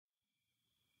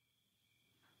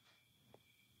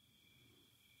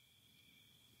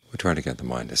try to get the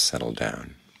mind to settle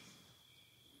down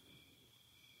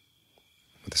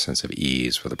with a sense of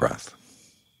ease with the breath,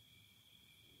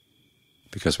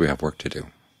 because we have work to do.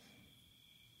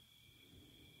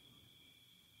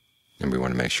 And we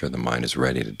want to make sure the mind is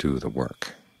ready to do the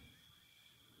work.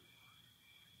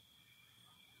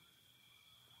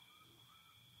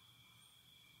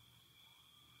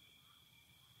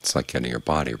 It's like getting your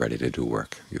body ready to do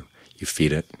work. You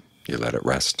feed it, you let it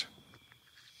rest.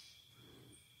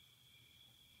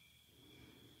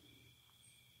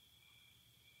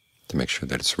 To make sure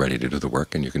that it's ready to do the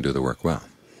work and you can do the work well.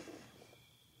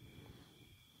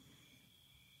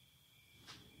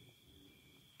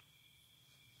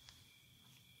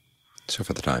 So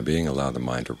for the time being, allow the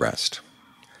mind to rest.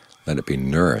 Let it be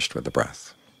nourished with the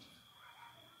breath.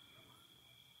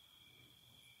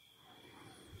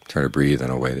 Try to breathe in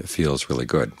a way that feels really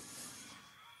good.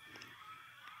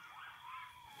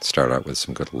 Start out with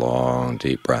some good long,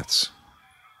 deep breaths.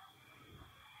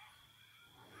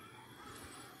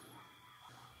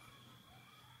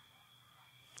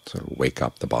 Sort of wake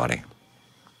up the body.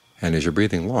 And as you're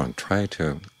breathing long, try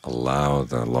to allow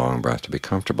the long breath to be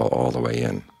comfortable all the way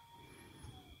in.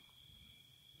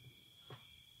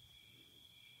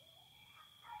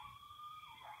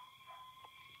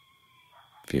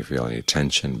 If you feel any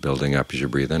tension building up as you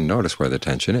breathe in, notice where the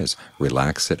tension is.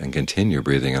 Relax it and continue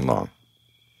breathing in long.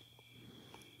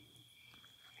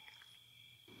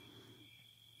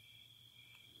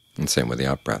 And same with the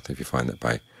out-breath. If you find that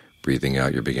by breathing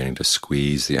out you're beginning to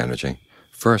squeeze the energy,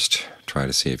 first try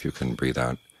to see if you can breathe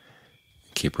out.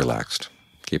 Keep relaxed.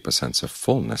 Keep a sense of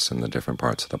fullness in the different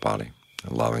parts of the body,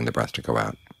 allowing the breath to go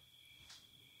out.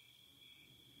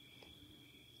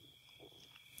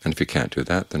 And if you can't do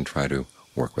that, then try to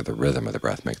work with the rhythm of the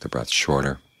breath. Make the breath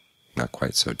shorter, not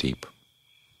quite so deep.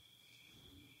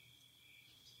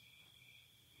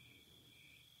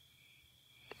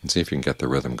 And see if you can get the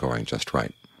rhythm going just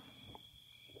right.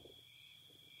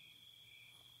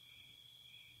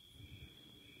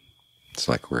 It's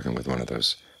like working with one of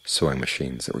those sewing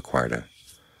machines that require a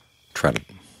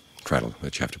treadle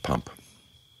that you have to pump.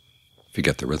 If you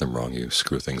get the rhythm wrong, you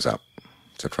screw things up.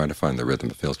 So try to find the rhythm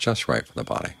that feels just right for the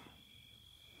body.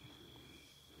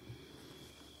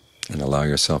 And allow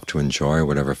yourself to enjoy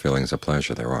whatever feelings of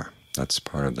pleasure there are. That's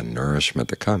part of the nourishment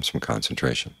that comes from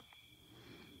concentration.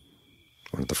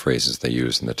 One of the phrases they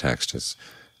use in the text is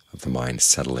of the mind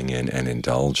settling in and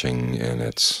indulging in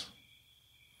its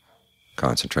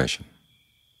concentration.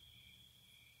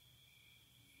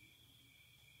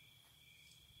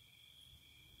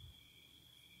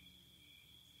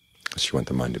 So you want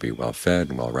the mind to be well fed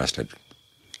and well rested,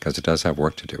 because it does have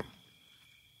work to do.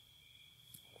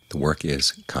 The work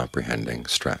is comprehending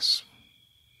stress.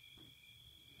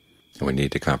 And we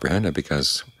need to comprehend it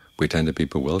because we tend to be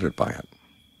bewildered by it.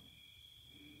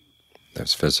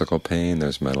 There's physical pain,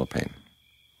 there's mental pain.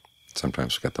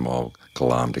 Sometimes we get them all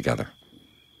glommed together.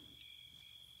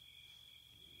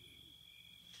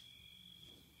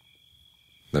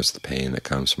 There's the pain that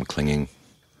comes from clinging.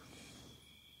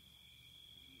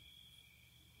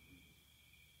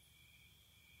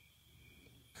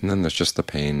 And then there's just the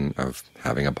pain of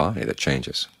having a body that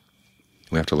changes.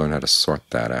 We have to learn how to sort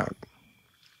that out.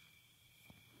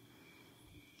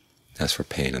 As for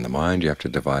pain in the mind, you have to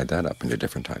divide that up into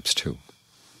different types too.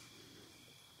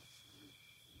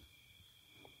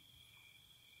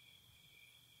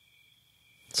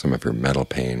 Some of your mental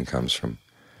pain comes from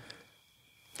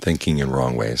thinking in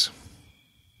wrong ways.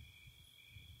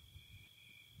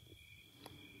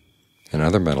 And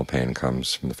other mental pain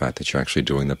comes from the fact that you're actually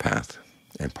doing the path,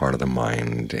 and part of the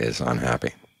mind is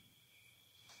unhappy,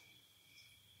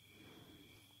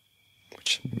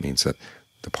 which means that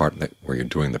the part where you're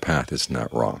doing the path is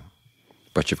not wrong.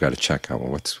 But you've got to check out,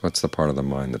 well, what's the part of the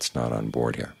mind that's not on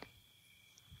board here?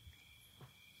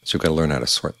 So you've got to learn how to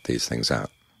sort these things out.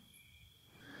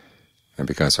 And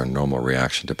because our normal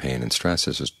reaction to pain and stress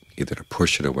is just either to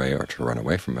push it away or to run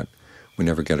away from it, we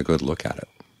never get a good look at it.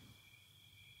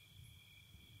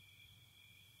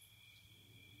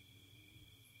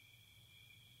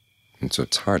 And so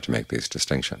it's hard to make these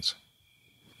distinctions,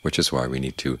 which is why we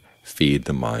need to feed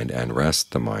the mind and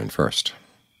rest the mind first.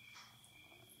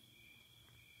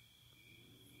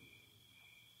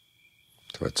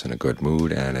 So it's in a good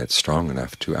mood and it's strong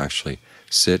enough to actually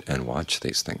sit and watch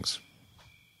these things.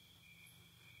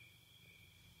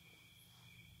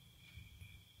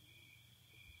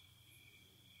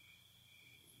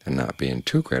 And not be in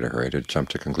too great a hurry to jump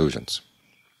to conclusions.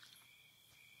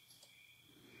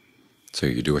 So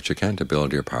you do what you can to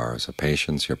build your powers of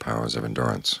patience, your powers of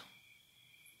endurance.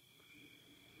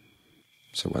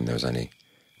 So when there's any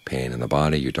pain in the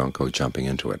body, you don't go jumping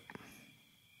into it.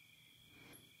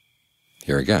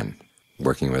 Here again,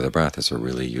 working with the breath is a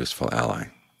really useful ally,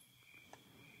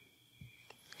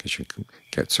 because you can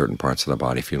get certain parts of the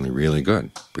body feeling really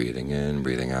good, breathing in,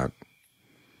 breathing out.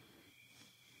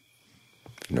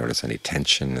 If you notice any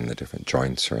tension in the different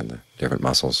joints or in the different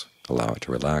muscles, allow it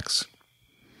to relax,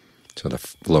 so the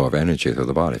flow of energy through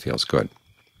the body feels good.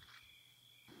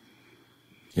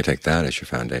 You take that as your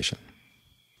foundation.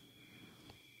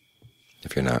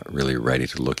 If you're not really ready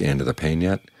to look into the pain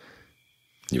yet,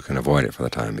 you can avoid it for the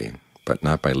time being, but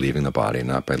not by leaving the body,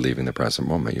 not by leaving the present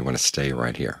moment. You want to stay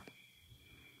right here.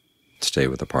 Stay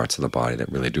with the parts of the body that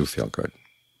really do feel good.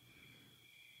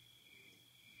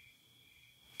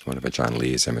 One of John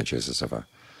Lee's images is of a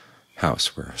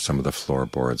house where some of the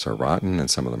floorboards are rotten and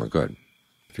some of them are good.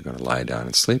 If you're going to lie down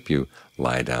and sleep, you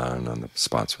lie down on the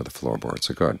spots where the floorboards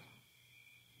are good.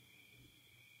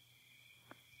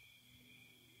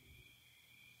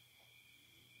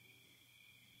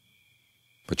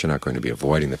 But you're not going to be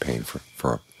avoiding the pain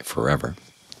for forever.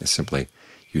 It's simply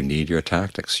you need your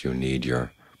tactics, you need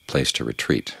your place to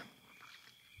retreat,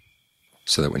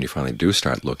 so that when you finally do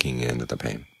start looking into the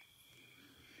pain,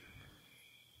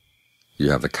 you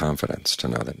have the confidence to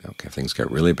know that, okay, if things get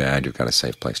really bad, you've got a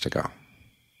safe place to go.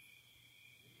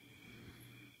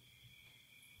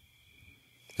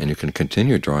 And you can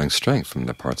continue drawing strength from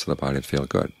the parts of the body that feel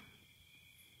good.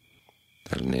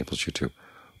 That enables you to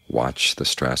watch the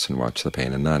stress and watch the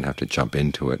pain and not have to jump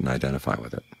into it and identify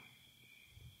with it.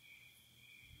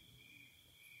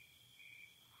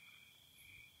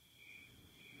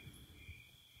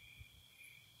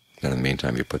 And in the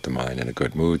meantime, you put the mind in a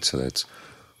good mood so that it's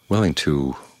willing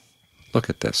to look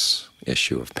at this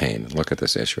issue of pain, look at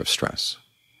this issue of stress,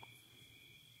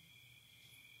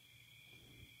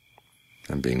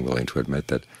 and being willing to admit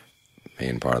that the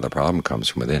main part of the problem comes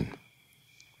from within,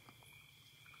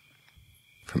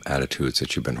 from attitudes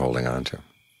that you've been holding on to.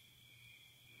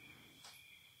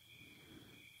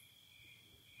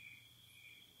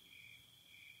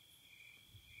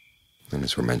 And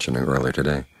as we were mentioning earlier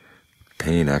today,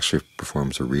 pain actually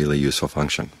performs a really useful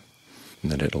function,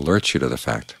 and that it alerts you to the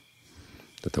fact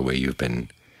that the way you've been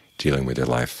dealing with your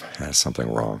life has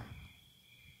something wrong.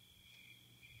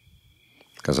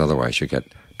 Because otherwise you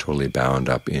get totally bound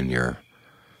up in your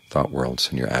thought worlds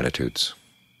and your attitudes.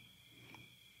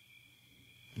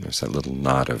 There's that little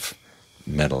knot of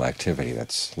mental activity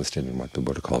that's listed in what the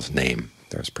Buddha calls name.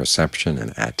 There's perception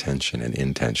and attention and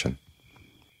intention.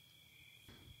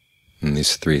 And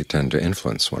these three tend to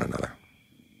influence one another.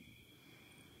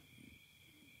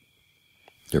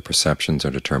 Your perceptions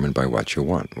are determined by what you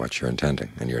want, what you're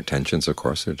intending, and your intentions, of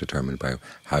course, are determined by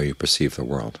how you perceive the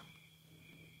world,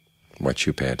 what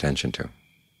you pay attention to.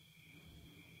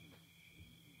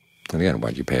 And again,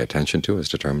 what you pay attention to is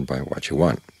determined by what you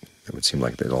want. It would seem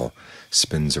like it all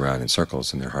spins around in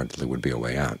circles, and there hardly would be a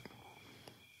way out.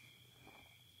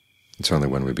 It's only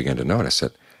when we begin to notice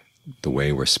that the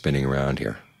way we're spinning around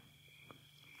here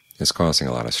is causing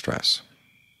a lot of stress,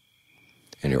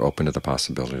 and you're open to the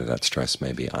possibility that that stress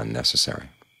may be unnecessary.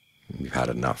 You've had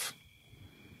enough.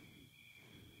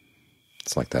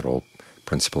 It's like that old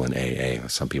principle in AA.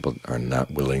 Some people are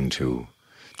not willing to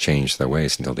change their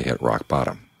ways until they hit rock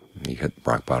bottom. You hit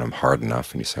rock bottom hard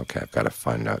enough, and you say, okay, I've got to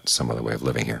find out some other way of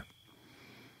living here.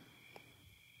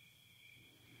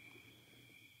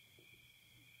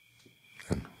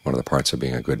 And one of the parts of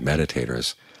being a good meditator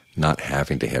is not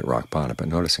having to hit rock bottom, but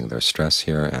noticing there's stress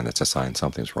here, and it's a sign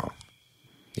something's wrong.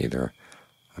 Either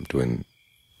I'm doing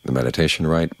the meditation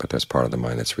right, but there's part of the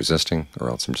mind that's resisting, or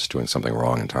else I'm just doing something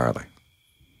wrong entirely.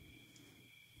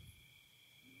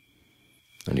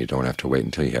 And you don't have to wait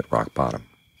until you hit rock bottom.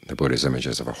 The Buddha's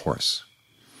images of a horse.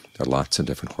 There are lots of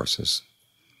different horses,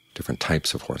 different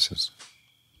types of horses.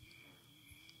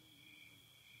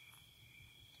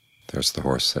 There's the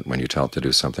horse that when you tell it to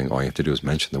do something, all you have to do is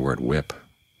mention the word whip,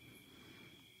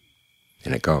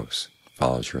 and it goes,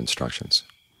 follows your instructions.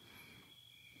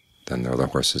 Then there are the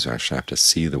horses who actually have to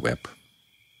see the whip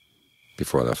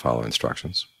before they follow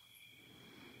instructions.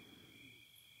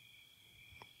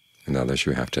 And others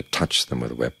you have to touch them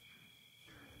with a whip.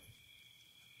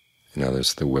 In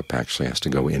others, the whip actually has to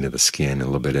go into the skin and a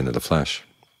little bit into the flesh.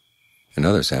 In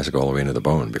others, it has to go all the way into the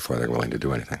bone before they're willing to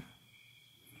do anything.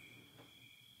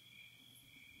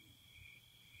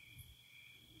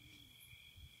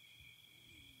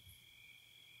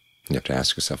 You have to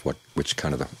ask yourself, which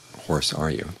kind of the horse are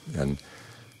you? And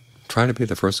try to be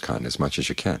the first kind as much as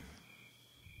you can.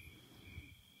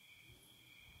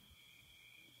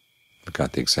 We've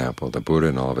got the example of the Buddha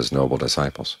and all of his noble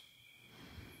disciples,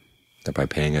 that by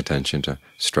paying attention to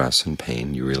stress and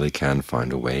pain, you really can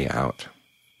find a way out.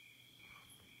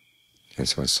 And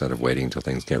so instead of waiting until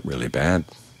things get really bad,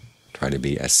 try to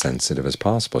be as sensitive as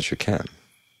possible as you can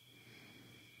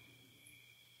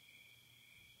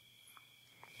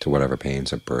to whatever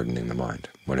pains are burdening the mind,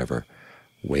 whatever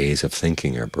ways of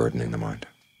thinking are burdening the mind.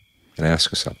 And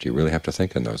ask yourself, do you really have to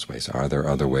think in those ways? Are there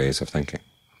other ways of thinking?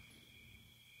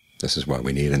 This is why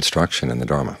we need instruction in the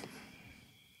Dharma.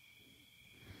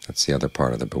 That's the other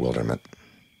part of the bewilderment.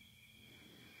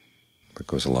 What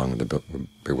goes along with the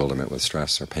bewilderment with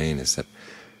stress or pain is that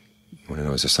you want to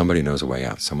know, is there somebody who knows a way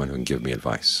out, someone who can give me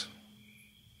advice?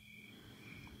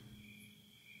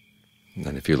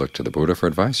 And if you look to the Buddha for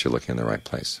advice, you're looking in the right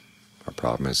place. Our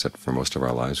problem is that for most of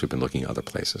our lives we've been looking other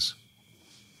places.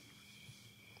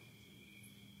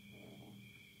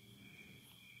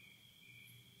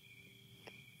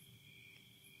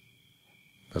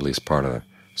 At least part of the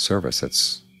service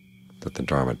that the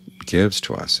Dharma gives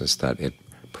to us is that it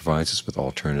provides us with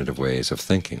alternative ways of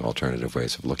thinking, alternative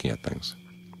ways of looking at things.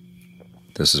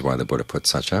 This is why the Buddha put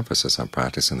such emphasis on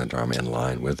practicing the Dharma in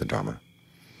line with the Dharma.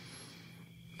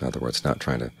 In other words, not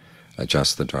trying to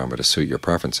adjust the Dharma to suit your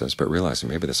preferences, but realizing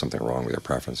maybe there's something wrong with your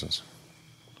preferences,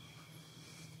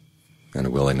 and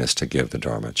a willingness to give the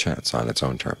Dharma a chance on its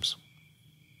own terms.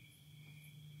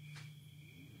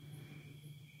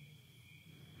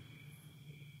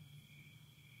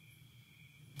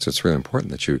 So it's really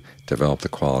important that you develop the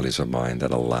qualities of mind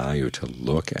that allow you to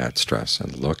look at stress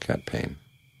and look at pain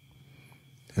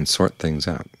and sort things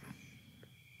out.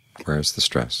 Where's the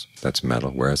stress? That's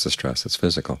mental. Where's the stress? That's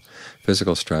physical.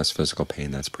 Physical stress, physical pain,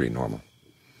 that's pretty normal.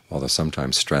 Although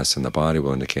sometimes stress in the body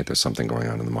will indicate there's something going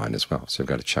on in the mind as well. So you've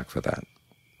got to check for that.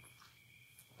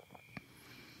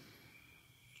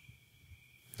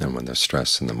 And when there's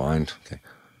stress in the mind, okay,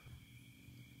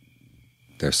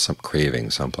 there's some craving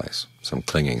someplace, some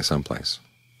clinging someplace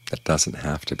that doesn't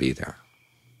have to be there.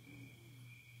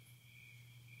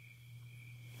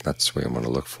 That's what you want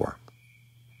to look for.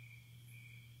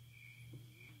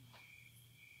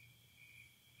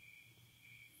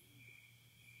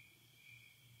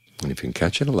 And if you can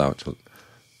catch it, allow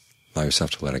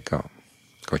yourself to let it go.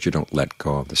 Of course, you don't let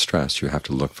go of the stress. You have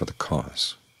to look for the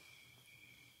cause.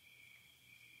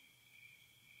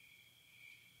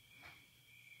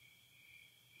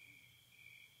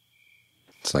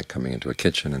 It's like coming into a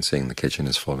kitchen and seeing the kitchen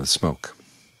is full of smoke.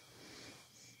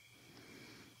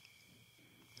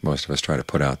 Most of us try to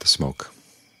put out the smoke,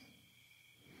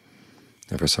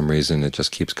 and for some reason it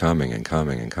just keeps coming and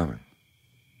coming and coming.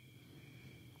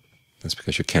 That's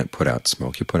because you can't put out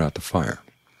smoke, you put out the fire.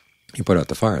 You put out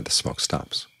the fire, the smoke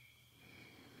stops.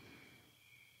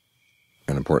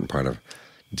 An important part of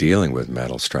dealing with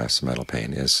mental stress, mental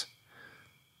pain, is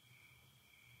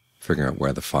figuring out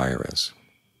where the fire is.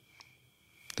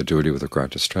 The duty with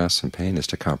regard to stress and pain is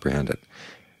to comprehend it.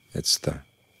 It's the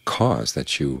cause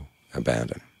that you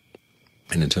abandon.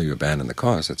 And until you abandon the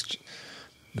cause,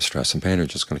 the stress and pain are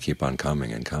just going to keep on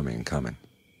coming and coming and coming.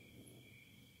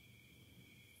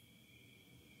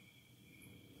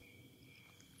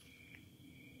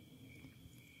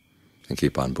 And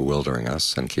keep on bewildering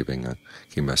us and keeping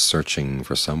us searching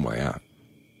for some way out.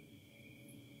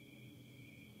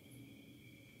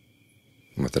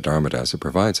 And what the Dharma does, it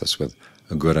provides us with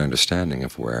a good understanding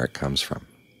of where it comes from,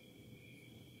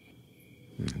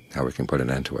 and how we can put an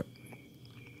end to it.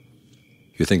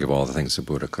 You think of all the things the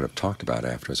Buddha could have talked about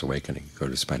after his awakening. He could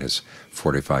have spent his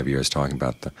 45 years talking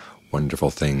about the wonderful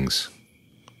things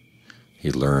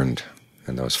he learned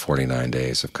in those 49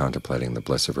 days of contemplating the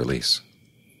bliss of release.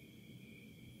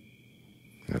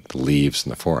 The leaves in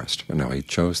the forest. But no, he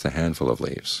chose the handful of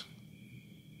leaves,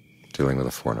 dealing with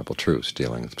the Four Noble Truths,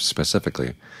 dealing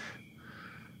specifically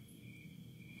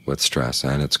with stress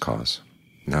and its cause,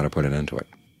 and how to put an end to it,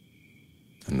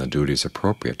 and the duties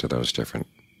appropriate to those different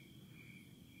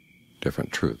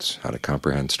truths, how to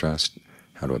comprehend stress,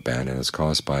 how to abandon its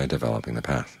cause by developing the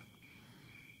path.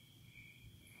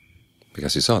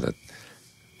 Because he saw that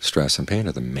stress and pain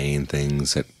are the main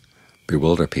things that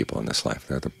bewilder people in this life.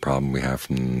 They're the problem we have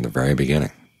from the very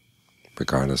beginning,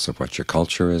 regardless of what your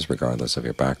culture is, regardless of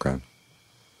your background.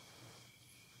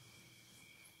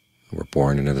 We're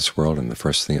born into this world, and the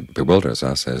first thing that bewilders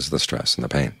us is the stress and the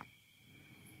pain.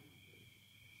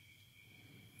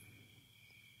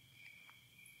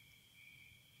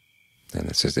 And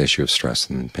it's this issue of stress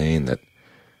and pain that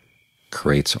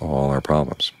creates all our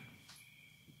problems,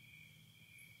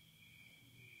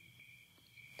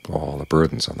 all the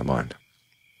burdens on the mind.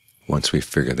 Once we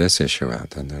figure this issue out,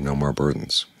 then there are no more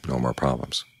burdens, no more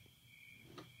problems.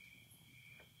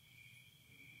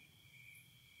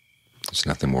 There's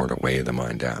nothing more to weigh the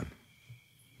mind down.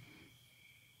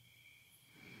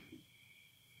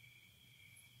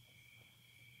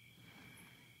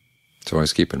 So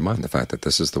always keep in mind the fact that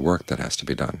this is the work that has to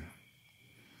be done.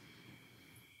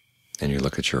 And you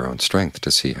look at your own strength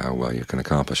to see how well you can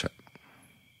accomplish it.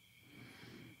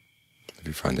 If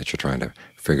you find that you're trying to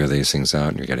figure these things out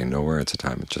and you're getting nowhere, it's a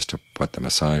time just to put them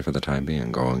aside for the time being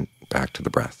and going back to the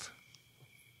breath.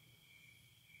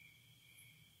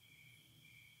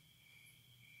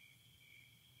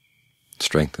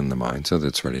 Strengthen the mind so that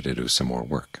it's ready to do some more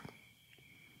work.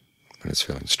 When it's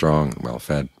feeling strong and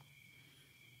well-fed,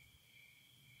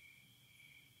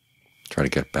 try to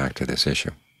get back to this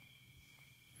issue.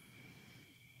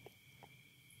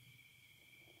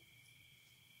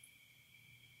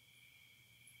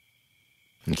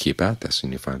 And keep at this,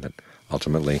 and you find that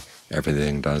ultimately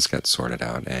everything does get sorted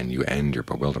out, and you end your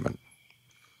bewilderment.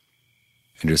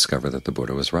 And you discover that the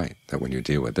Buddha was right, that when you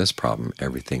deal with this problem,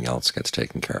 everything else gets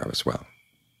taken care of as well.